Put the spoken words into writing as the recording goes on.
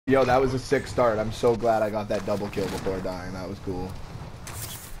Yo, that was a sick start. I'm so glad I got that double kill before dying. That was cool.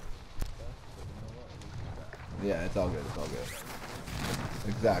 Yeah, it's all good. It's all good.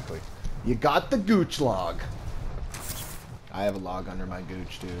 Exactly. You got the gooch log. I have a log under my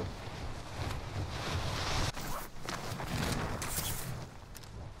gooch, too.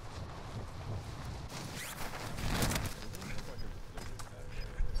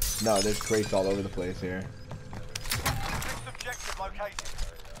 No, there's crates all over the place here. Objective located.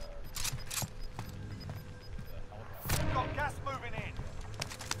 Got gas moving in.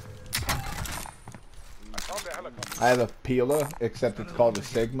 I have a Pila, except it's called a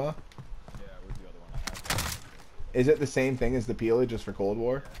Sigma. Is it the same thing as the Pila, just for Cold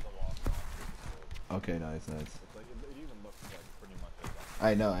War? Okay, nice, nice.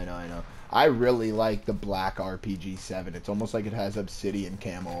 I know. I really like the black RPG-7. It's almost like it has obsidian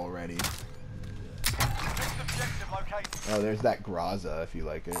camo already. Oh, there's that Graza, if you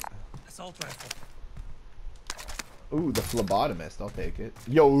like it. Assault rifle. Ooh, the phlebotomist. I'll take it.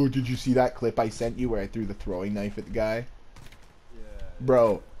 Yo, did you see that clip I sent you where I threw the throwing knife at the guy? Yeah.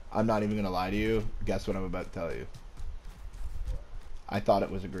 Bro, I'm not even gonna lie to you. Guess what I'm about to tell you. I thought it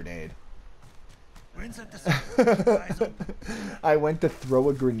was a grenade. I went to throw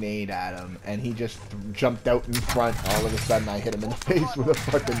a grenade at him, and he just jumped out in front. All of a sudden, I hit him in the face with a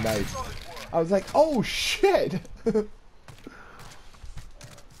fucking knife. I was like, oh, shit!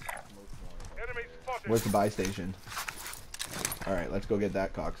 Where's the buy station? Alright, let's go get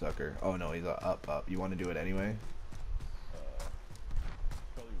that cocksucker. Oh, no, he's up. You want to do it anyway?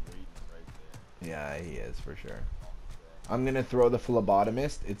 Yeah, he is, for sure. I'm gonna throw the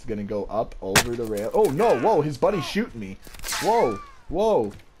phlebotomist. It's gonna go up over the rail. Oh no! Whoa! His buddy's shooting me. Whoa!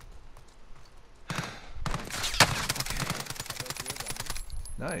 Whoa!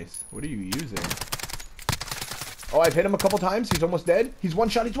 Nice. What are you using? Oh, I've hit him a couple times. He's almost dead. He's one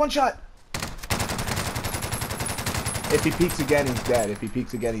shot. He's one shot. If he peeks again, he's dead. If he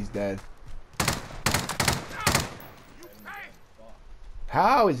peeks again, he's dead.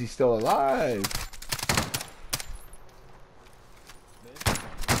 How is he still alive?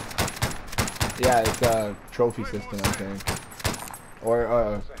 Yeah, it's a trophy system, I think.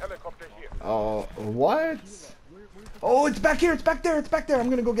 Or, oh, what? Oh, it's back here, it's back there, it's back there. I'm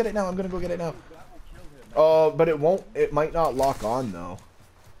gonna go get it now, Oh, but it might not lock on, though.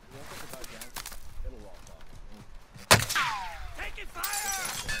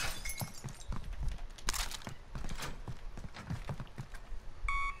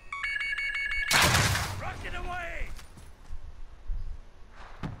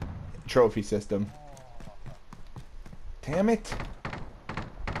 Trophy system. Damn it.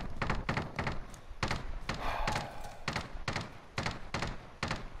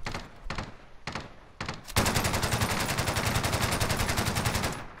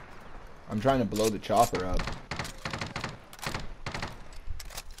 I'm trying to blow the chopper up.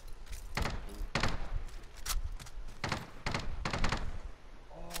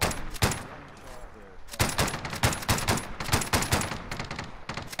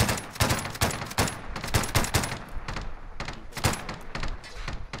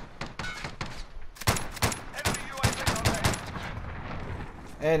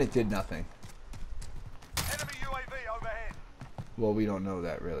 And it did nothing. Enemy UAV overhead. Well, we don't know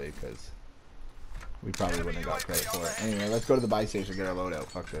that really, because we probably wouldn't have got credit for it. Anyway, let's go to the buy station and get our loadout.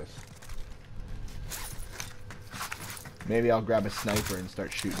 Fuck this. Maybe I'll grab a sniper and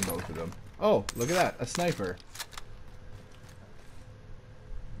start shooting both of them. Oh, look at that. A sniper.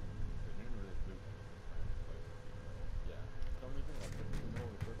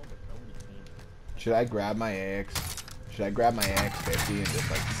 Should I grab my AX? Should I grab my AX-50 and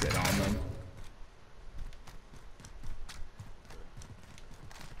just, like, sit on them?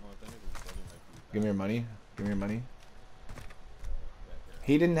 Give me your money. Give me your money.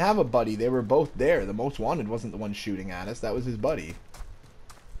 He didn't have a buddy. They were both there. The most wanted wasn't the one shooting at us. That was his buddy.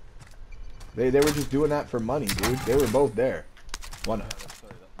 They were just doing that for money, dude. They were both there. One.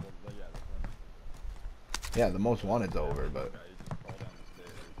 Yeah, the most wanted's over, but...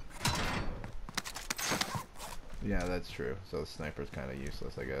 Yeah, that's true. So the sniper's kind of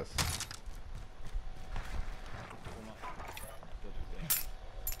useless, I guess.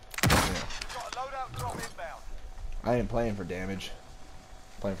 Yeah. I ain't playing for damage.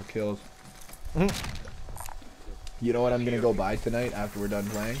 I'm playing for kills. You know what I'm gonna go buy tonight after we're done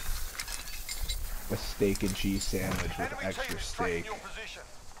playing? A steak and cheese sandwich with extra steak.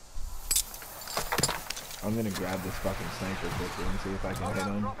 I'm gonna grab this fucking sniper quickly and see if I can hit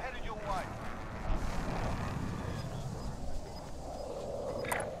him.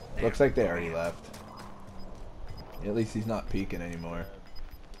 Looks like they already left. At least he's not peeking anymore.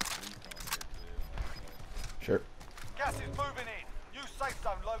 Sure. Gas is moving in. New safe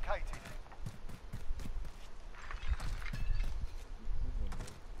zone located.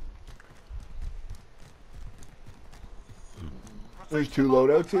 There's two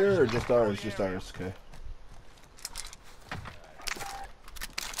loadouts here, or just ours? Just ours, okay.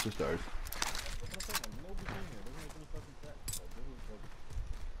 Just ours.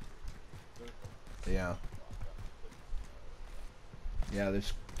 Yeah. Yeah,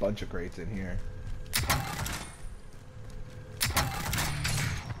 there's a bunch of crates in here.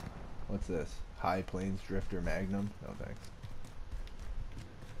 What's this? High Plains Drifter Magnum? No thanks.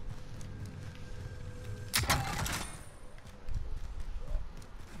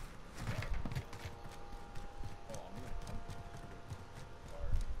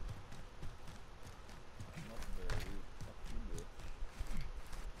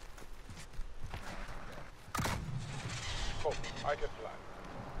 I can fly.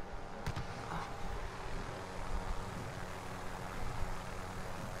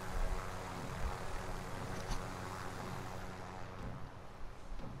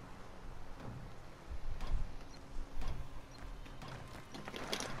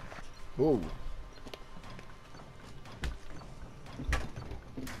 Ooh.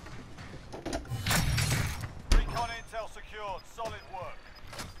 Recon intel secured. Solid work.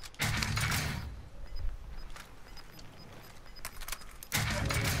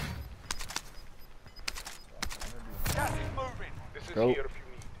 Gas is moving. This is Go. here if you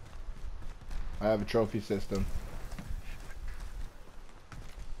need. I have a trophy system.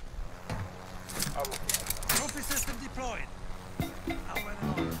 I will. Trophy system deployed. I'll run it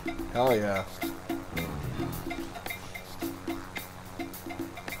on. Hell yeah.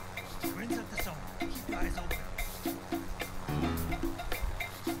 Sprint at the zone. Keep your eyes open.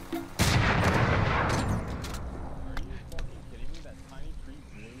 Are you fucking kidding me? That tiny tree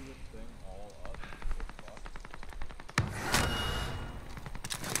blew this thing all up.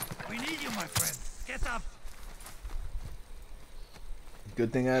 We need you, my friend. Get up.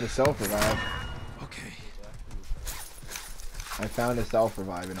 Good thing I had a self-revive. Okay. I found a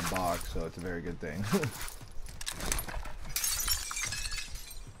self-revive in a box, so it's a very good thing. Proceed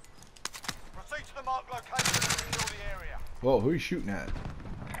to the marked location and secure the area. Whoa, who are you shooting at?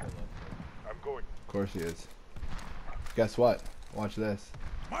 I'm going. Of course he is. Guess what? Watch this.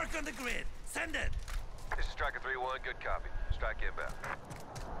 Mark on the grid. Send it. This is Striker 3-1, good copy. Strike inbound.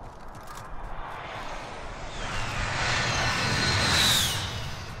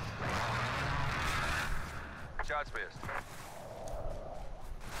 Shots missed.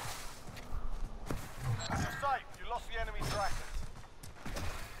 You're safe. You lost the enemy trackers.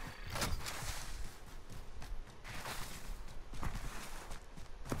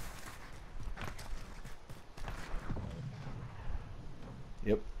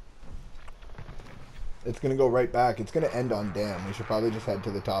 Yep. It's gonna go right back. It's gonna end on Dam. We should probably just head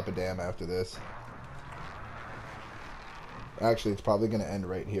to the top of Dam after this. Actually, it's probably gonna end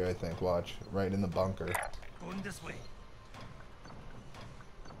right here, I think. Watch. Right in the bunker. Going this way.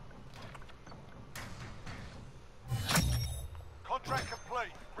 Contract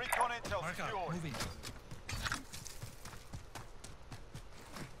complete. Recon intel secured. Moving.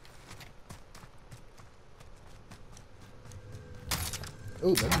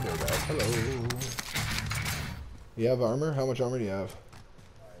 Oh, there we go, guys. Hello. You have armor? How much armor do you have?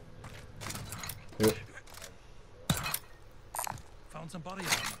 Here. Found some body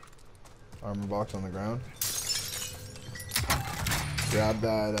armor. Armor box on the ground. Grab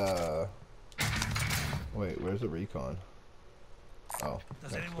that, Wait, where's the recon? Oh,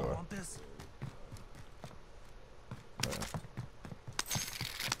 Does next anyone door. want this?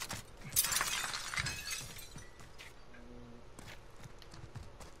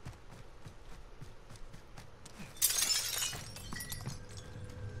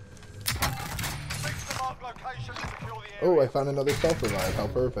 Fix the marked location and secure the area. Oh, I found another self-revive. How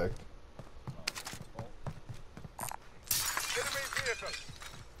perfect. Enemy vehicle.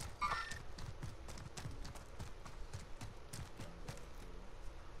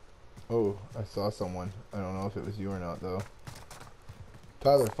 Oh, I saw someone. I don't know if it was you or not, though.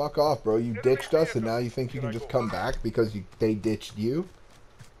 Tyler, fuck off, bro. You ditched us, and now you think you can just come back because they ditched you?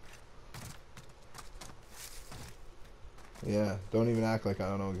 Yeah, don't even act like I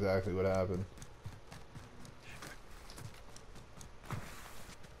don't know exactly what happened.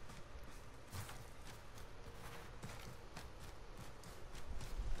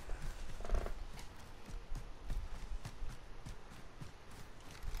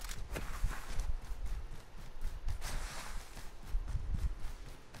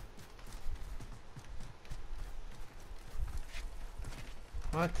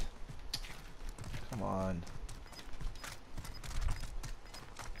 What? Come on.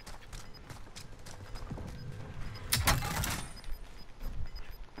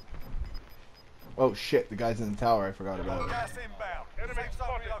 Oh shit, the guy's in the tower, I forgot about it. Gas inbound. Safe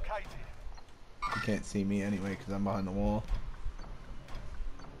zone relocated. You can't see me anyway because I'm behind the wall.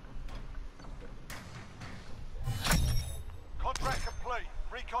 Contract complete.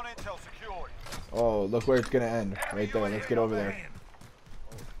 Recon intel secured. Oh, look where it's gonna end. Right there, let's get over there.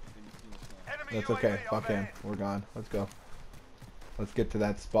 Enemy That's okay, UAV fuck him. overhead. We're gone. Let's go. Let's get to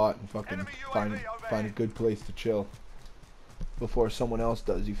that spot and fucking Enemy UAV find overhead. a good place to chill. Before someone else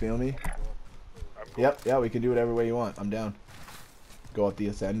does, you feel me? I'm going. Yep, yeah, we can do whatever way you want. I'm down. Go up the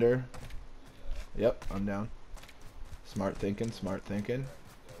ascender. Yep, I'm down. Smart thinking, smart thinking.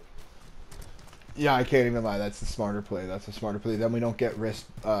 Yeah, I can't even lie. That's the smarter play. That's a smarter play. Then we don't get risk.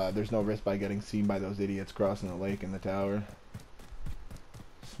 There's no risk by getting seen by those idiots crossing the lake in the tower.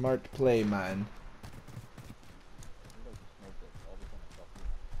 Smart play, man.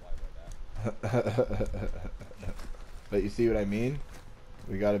 But you see what I mean?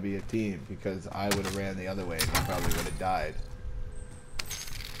 We gotta be a team because I would have ran the other way and you probably would have died.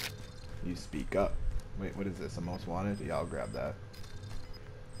 You speak up. Wait, what is this? A most wanted? Yeah, I'll grab that.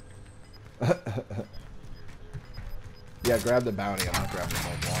 Yeah, grab the bounty. I'm not grabbing the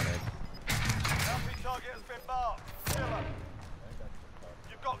most wanted. Bounty target has been marked. Kill 'em.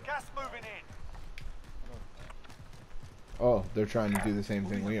 You've got gas moving in. Oh, they're trying to do the same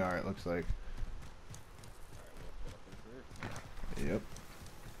thing we are, it looks like. Yep.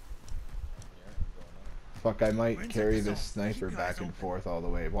 Fuck, I might carry this sniper back and forth all the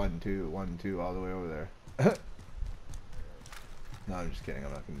way. 1, 2, 1, 2, all the way over there. No, I'm just kidding.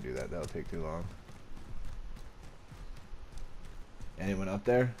 I'm not going to do that. That'll take too long. Anyone up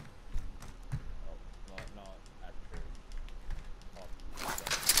there?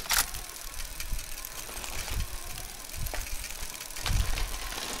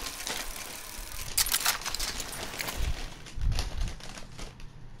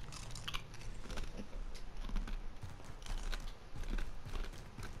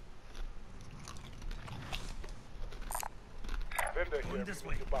 Vendor here. this We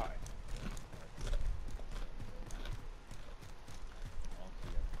way. need to buy.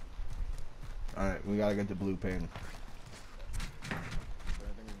 Alright, we gotta get the blue ping.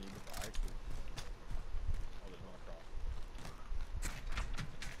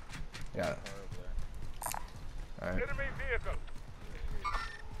 Yeah. Alright. Enemy vehicle.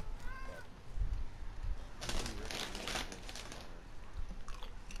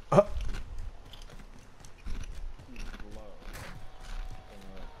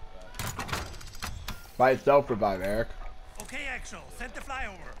 By itself revive, Eric. Okay, Axel, send the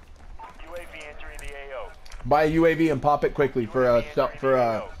flyover. UAV entering the AO. Buy a UAV and pop it quickly for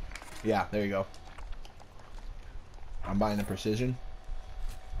yeah, there you go. I'm buying the precision.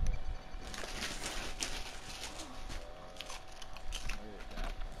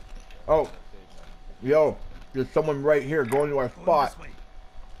 Oh, yo, there's someone right here going to our spot.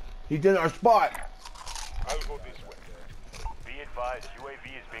 He's in our spot. I'll go this way. Be advised, UAV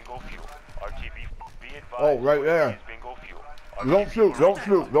is bingo fuel. RTB. Be advised. Oh, right there. UAV is bingo fuel. Don't shoot, don't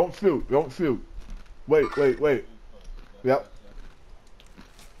shoot, don't shoot, don't shoot. Wait, wait, wait. Yep.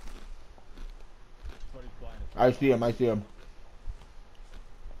 I see him, I see him.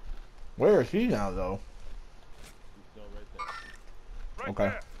 Where is he now, though? Right Okay.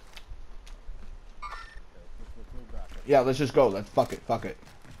 there. Yeah, let's just go. Let's fuck it.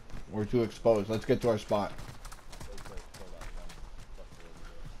 We're too exposed. Let's get to our spot.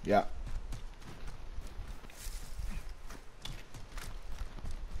 Yeah.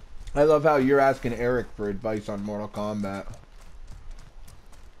 I love how you're asking Eric for advice on Mortal Kombat. No,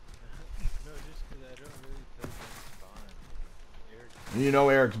 just because I don't really play against Spawn. Eric, You know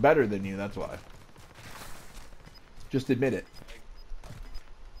Eric's better than you, that's why. Just admit it.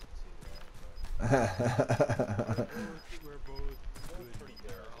 we're both good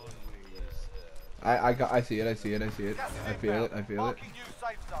in our own ways. I see it, I see it, I see it. I feel it, I feel it. Marking new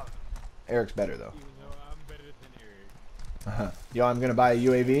safe zone. Eric's better though. Even though I'm better than Eric. Yo, I'm gonna buy a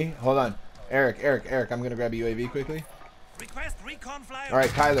UAV. Hold on. Eric, I'm gonna grab a UAV quickly. Request recon flyover. Alright,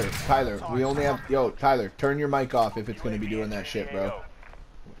 Tyler, we only have... Yo, Tyler, turn your mic off if it's gonna be doing that shit, bro.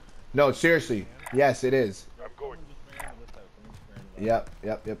 No, seriously. Yes, it is. I'm going. Yep.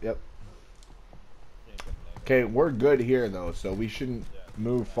 Okay, we're good here, though, so we shouldn't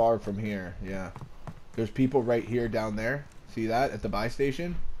move far from here. Yeah. There's people right here down there. See that? At the buy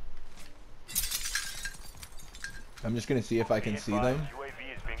station? I'm just gonna see if I can see them.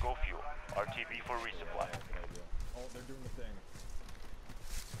 UAV is bingo fuel. RTB for resupply. Oh, they're doing the thing.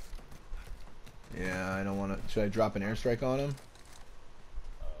 Yeah, I don't want to. Should I drop an airstrike on him?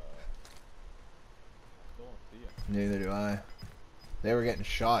 Still don't see him. Neither do I. They were getting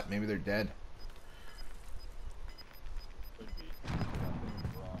shot. Maybe they're dead. Could be.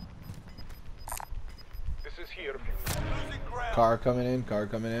 This is here. Losing ground. Car coming in. Car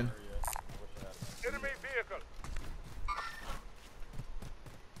coming in. Enemy vehicle.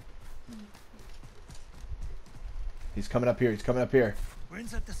 He's coming up here. He's coming up here. We're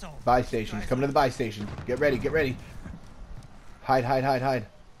inside the zone. Buy station. He's coming to the buy station. Get ready. Get ready. Hide, hide, hide, hide.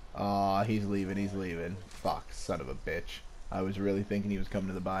 Aw, he's leaving. He's leaving. Fuck, son of a bitch. I was really thinking he was coming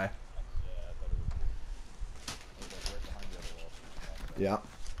to the buy. Yeah.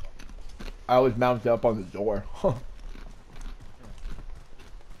 I was mounted up on the door.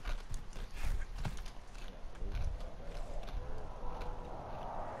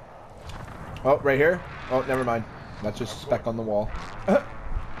 Oh, right here? Oh, never mind. That's just a speck on the wall.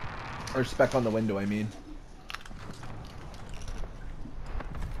 Or speck on the window, I mean.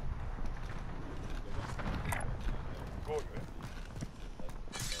 Going there.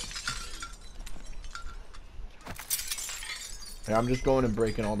 Yeah, I'm just going and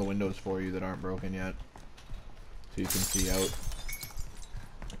breaking all the windows for you that aren't broken yet. So you can see out.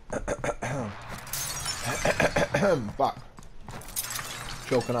 Fuck.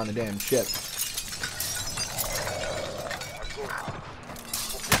 Choking on the damn ship.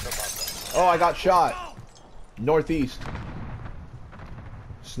 Oh, I got shot. Northeast.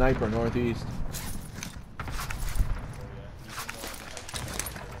 Sniper, northeast.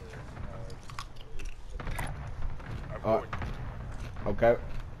 Okay.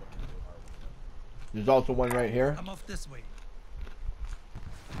 There's also one right here. I'm off this way.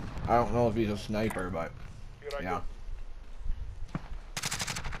 I don't know if he's a sniper, but Here I yeah.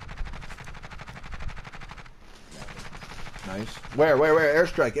 Nice. Where?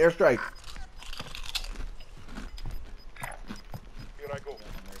 Airstrike, airstrike. Here I go.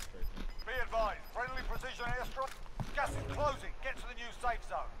 Be advised, friendly precision airstrike. Gas is closing. Get to the new safe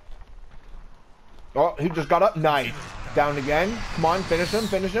zone. Oh, he just got up. Nice. Down again. Come on, finish him,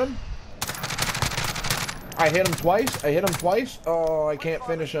 finish him. I hit him twice. Oh, I can't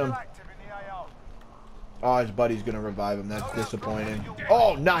finish him. Active in the AO. Oh, his buddy's gonna revive him. That's disappointing.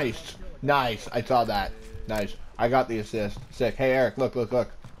 Oh, nice. Nice. I saw that. Nice. I got the assist. Sick. Hey, Eric, look. Look.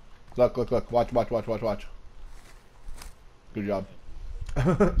 Watch. Good job.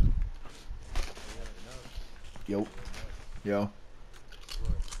 Yo.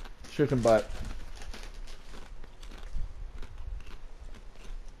 Chicken butt.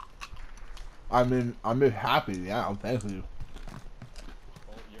 I'm happy. Yeah, thank you.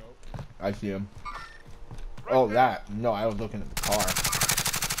 I see him. Oh, that. No, I was looking at the car.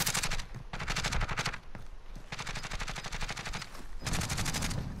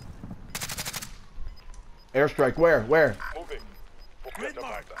 Airstrike, where? Moving. Grid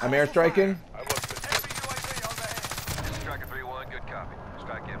mark. I'm airstriking. I was Heavy UAV overhead. Striker 3-1, good copy.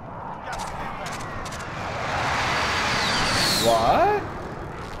 Strike inbound. Gas is inbound. What?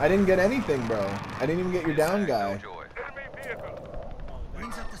 I didn't get anything, bro. I didn't even get your down guy. Enjoy. enemy vehicle. We're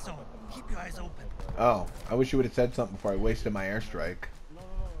inside the zone. Keep your eyes open. Oh, I wish you would have said something before I wasted my airstrike. No,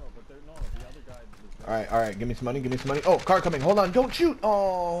 but the other guy was All right. Give me some money. Oh, car coming. Hold on. Don't shoot.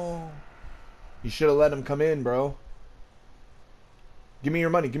 Oh. You should have let him come in, bro. Give me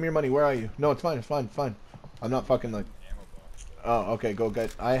your money. Where are you? No, it's fine. I'm not fucking like. Oh, okay. Go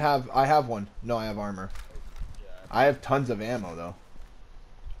get. I have one. No, I have armor. I have tons of ammo though.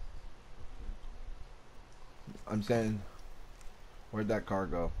 I'm saying. Where'd that car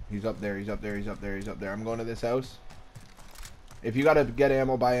go? He's up there. I'm going to this house. If you gotta get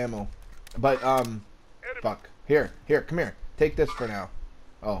ammo, buy ammo. But fuck. Here. Come here. Take this for now.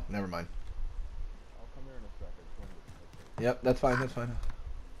 Oh, never mind. I'll come here in a second. Yep, that's fine.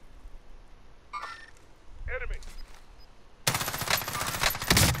 Enemy.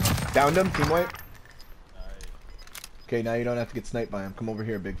 Downed him, team wipe. Nice. Okay, now you don't have to get sniped by him. Come over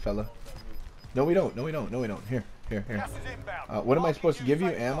here, big fella. No, we don't. Here. Gas is inbound. What am I supposed to give you?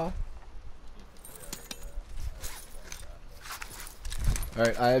 Ammo?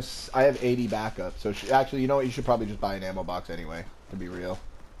 Alright, I have 80 backup. So actually, you know what? You should probably just buy an ammo box anyway, to be real.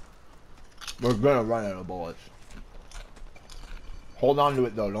 We're gonna run out of bullets. Hold on to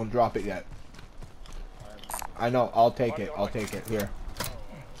it though. Don't drop it yet. I know. I'll take it.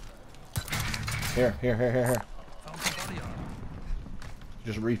 Here. Here. Found some body armor.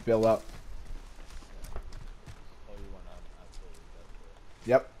 Just refill up. Tell you when I'm absolutely desperate.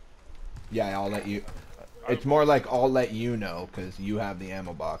 Yep. Yeah, I'll let you. It's more like I'll let you know because you have the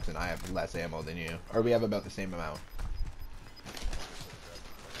ammo box and I have less ammo than you. Or we have about the same amount.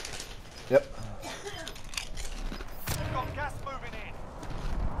 Yep.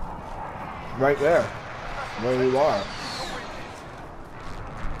 Right there. Where you are.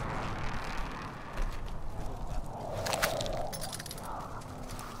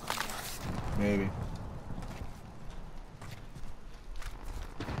 Maybe.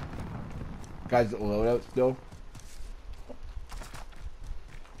 Guys, the loadout still.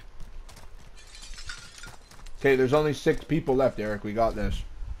 Okay, there's only 6 people left, Eric. We got this.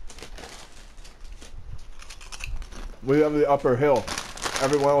 We have the upper hill.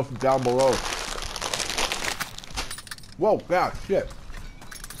 Everyone else is down below. Whoa, God, shit.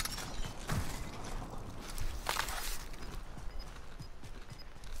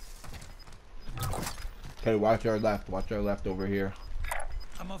 Okay, watch our left. Watch our left over here.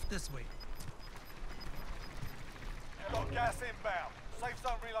 I'm off this way. You've got gas inbound. Safe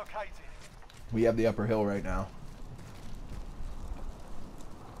zone relocated. We have the upper hill right now.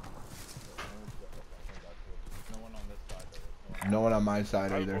 No one on this side, though. No one on my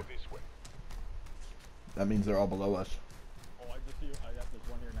side I'll either. go this way. That means they're all below us. Oh, I just see you. There's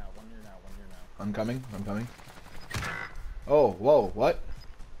one here now. One here now. One here now. I'm coming. I'm coming. Oh, whoa, what?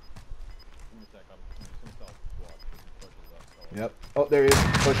 Give me a sec. I'm just gonna self squad. Pushes up. So. Yep. Oh, there he is.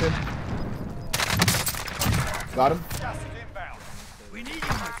 Pushing. Got him. Gas is inbound. We need you,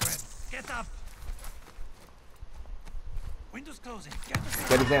 my friend. Get up. Windows closing. Get the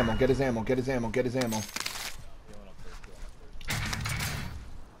Get his ammo. Get his ammo. Get his ammo. Get his ammo. Healing up first. Healing up first.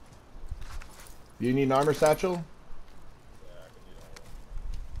 You need an armor satchel? Yeah, I can need all of them.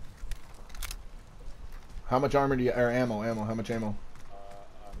 How much armor do you, or ammo, how much ammo? I'm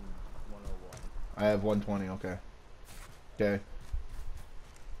 101. I have 120, okay. Okay.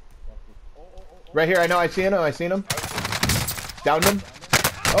 Oh. Right here, I seen him. Downed him.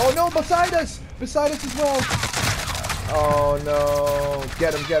 Oh no, beside us as well. Oh no,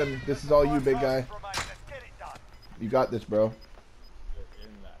 get him. This is all you, big guy. Remain. Let's get it done. You got this, bro. They're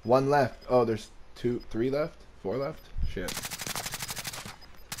in that. 1 left. Oh, there's 3 left? 4 left? Shit.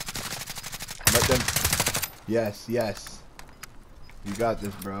 Let them. Yes. You got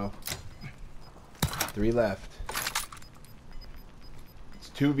this, bro. 3 left. It's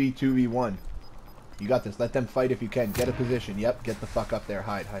 2v1. You got this. Let them fight if you can. Get a position. Yep, get the fuck up there.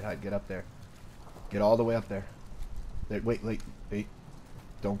 Hide. Get up there. Get all the way up there. Wait.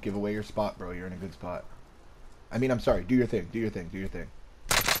 Don't give away your spot, bro. You're in a good spot. I mean, I'm sorry. Do your thing.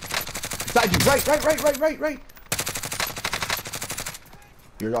 Beside you. Right.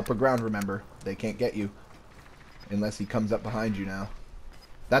 You're upper ground, remember. They can't get you. Unless he comes up behind you now.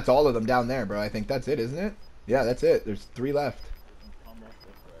 That's all of them down there, bro. I think that's it, isn't it? Yeah, that's it. There's 3 left.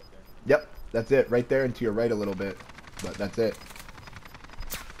 Yep, that's it. Right there and to your right a little bit. But that's it.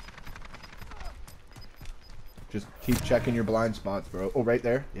 Just keep checking your blind spots, bro. Oh, right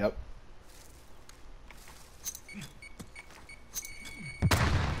there. Yep.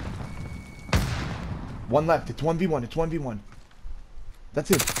 One left. It's 1v1.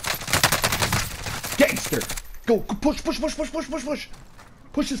 That's it. Gangster! Go push. Push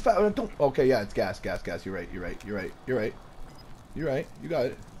as fast. Don't. Okay, yeah, it's gas. You're right. You got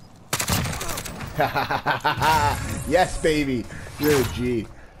it. Yes, baby. You're a G.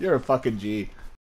 You're a fucking G.